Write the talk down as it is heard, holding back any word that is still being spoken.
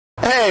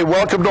Hey,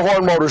 welcome to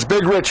Horne Motors.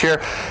 Big Rich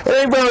here. It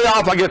ain't very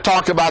often I get to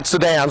talk about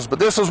sedans, but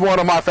this is one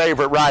of my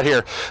favorite right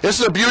here. This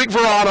is a Buick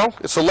Verano.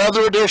 It's a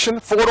leather edition,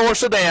 4-door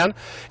sedan.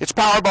 It's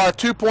powered by a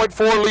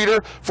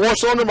 2.4-liter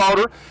 4-cylinder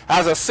motor,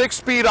 has a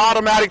 6-speed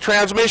automatic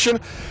transmission,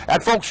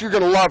 and folks, you're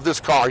going to love this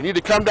car. You need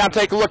to come down,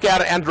 take a look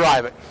at it, and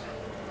drive it.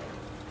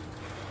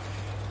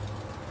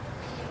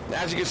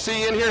 As you can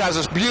see in here, it has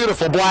this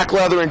beautiful black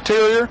leather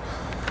interior.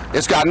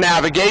 It's got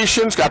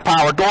navigation, it's got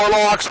power door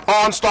locks,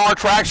 OnStar,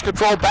 traction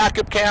control,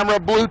 backup camera,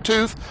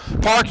 Bluetooth,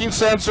 parking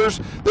sensors.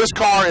 This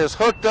car is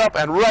hooked up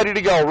and ready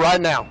to go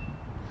right now.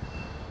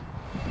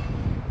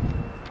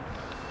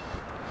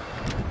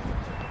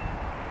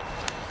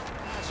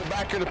 So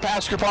back here in the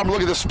passenger compartment,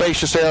 look at this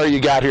spacious area you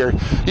got here.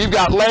 You've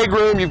got leg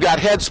room, you've got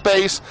head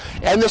space,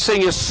 and this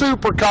thing is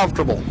super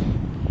comfortable.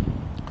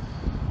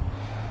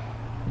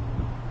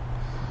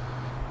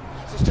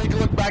 Let's take a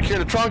look back here in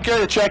the trunk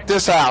area. Check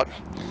this out.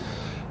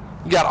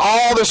 You got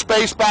all this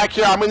space back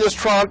here. I'm in this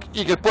trunk.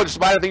 You can put just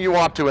about anything you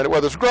want to in it,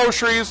 whether it's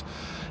groceries,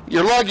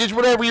 your luggage,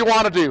 whatever you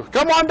want to do.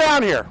 Come on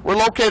down here. We're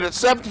located at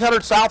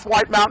 1700 South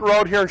White Mountain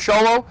Road here in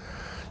Show Low.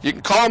 You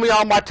can call me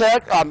on my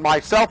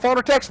cell phone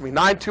or text me,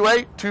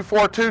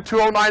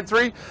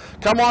 928-242-2093.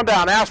 Come on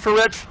down. Ask for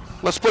Rich.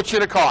 Let's put you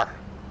in a car.